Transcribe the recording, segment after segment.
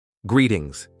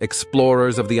Greetings,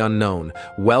 explorers of the unknown.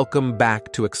 Welcome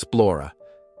back to Explora.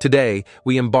 Today,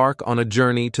 we embark on a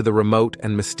journey to the remote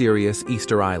and mysterious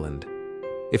Easter Island.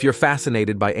 If you're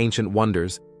fascinated by ancient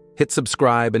wonders, hit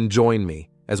subscribe and join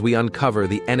me as we uncover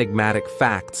the enigmatic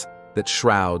facts that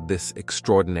shroud this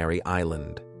extraordinary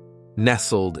island.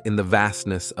 Nestled in the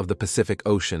vastness of the Pacific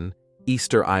Ocean,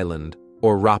 Easter Island,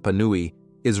 or Rapa Nui,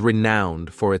 is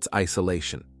renowned for its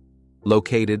isolation.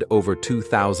 Located over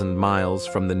 2,000 miles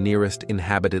from the nearest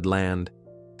inhabited land,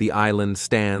 the island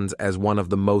stands as one of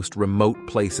the most remote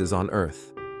places on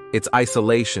Earth. Its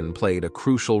isolation played a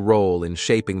crucial role in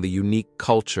shaping the unique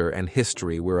culture and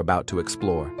history we're about to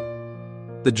explore.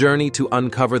 The journey to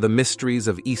uncover the mysteries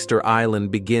of Easter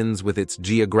Island begins with its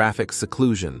geographic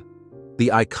seclusion. The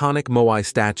iconic Moai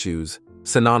statues,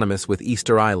 synonymous with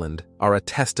Easter Island, are a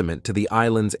testament to the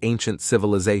island's ancient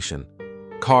civilization.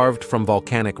 Carved from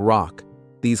volcanic rock,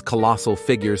 these colossal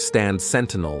figures stand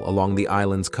sentinel along the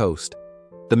island's coast.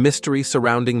 The mystery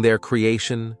surrounding their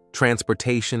creation,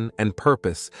 transportation, and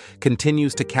purpose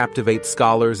continues to captivate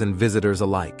scholars and visitors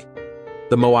alike.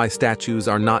 The Moai statues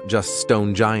are not just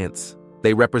stone giants.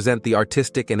 They represent the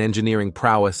artistic and engineering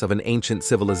prowess of an ancient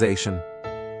civilization.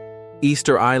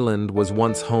 Easter Island was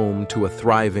once home to a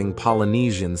thriving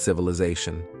Polynesian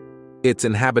civilization. Its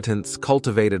inhabitants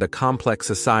cultivated a complex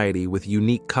society with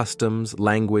unique customs,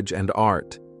 language, and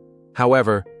art.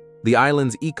 However, the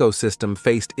island's ecosystem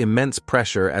faced immense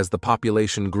pressure as the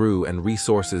population grew and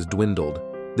resources dwindled.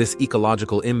 This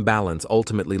ecological imbalance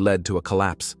ultimately led to a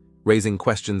collapse, raising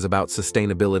questions about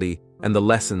sustainability and the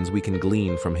lessons we can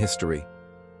glean from history.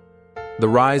 The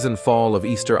rise and fall of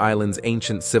Easter Island's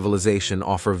ancient civilization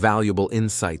offer valuable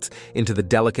insights into the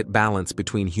delicate balance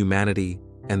between humanity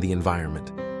and the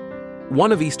environment.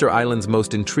 One of Easter Island's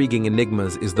most intriguing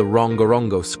enigmas is the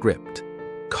Rongorongo script.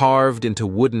 Carved into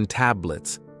wooden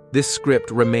tablets, this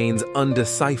script remains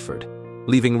undeciphered,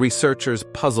 leaving researchers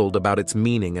puzzled about its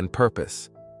meaning and purpose.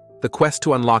 The quest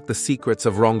to unlock the secrets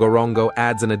of Rongorongo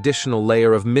adds an additional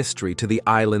layer of mystery to the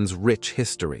island's rich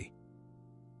history.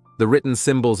 The written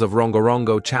symbols of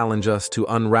Rongorongo challenge us to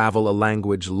unravel a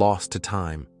language lost to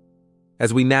time.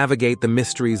 As we navigate the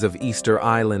mysteries of Easter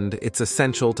Island, it's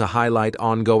essential to highlight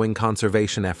ongoing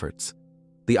conservation efforts.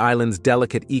 The island's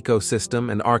delicate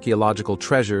ecosystem and archaeological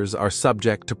treasures are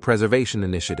subject to preservation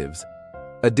initiatives.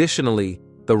 Additionally,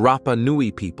 the Rapa Nui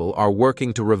people are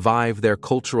working to revive their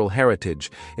cultural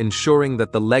heritage, ensuring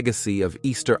that the legacy of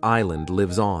Easter Island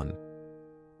lives on.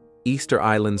 Easter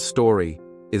Island's story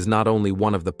is not only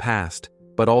one of the past,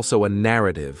 but also a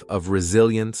narrative of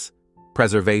resilience,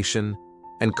 preservation,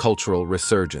 and cultural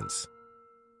resurgence.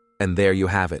 And there you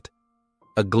have it,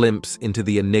 a glimpse into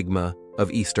the enigma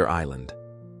of Easter Island.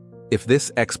 If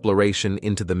this exploration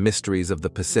into the mysteries of the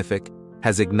Pacific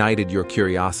has ignited your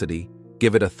curiosity,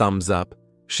 give it a thumbs up,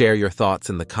 share your thoughts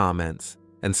in the comments,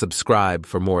 and subscribe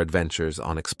for more adventures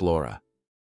on Explora.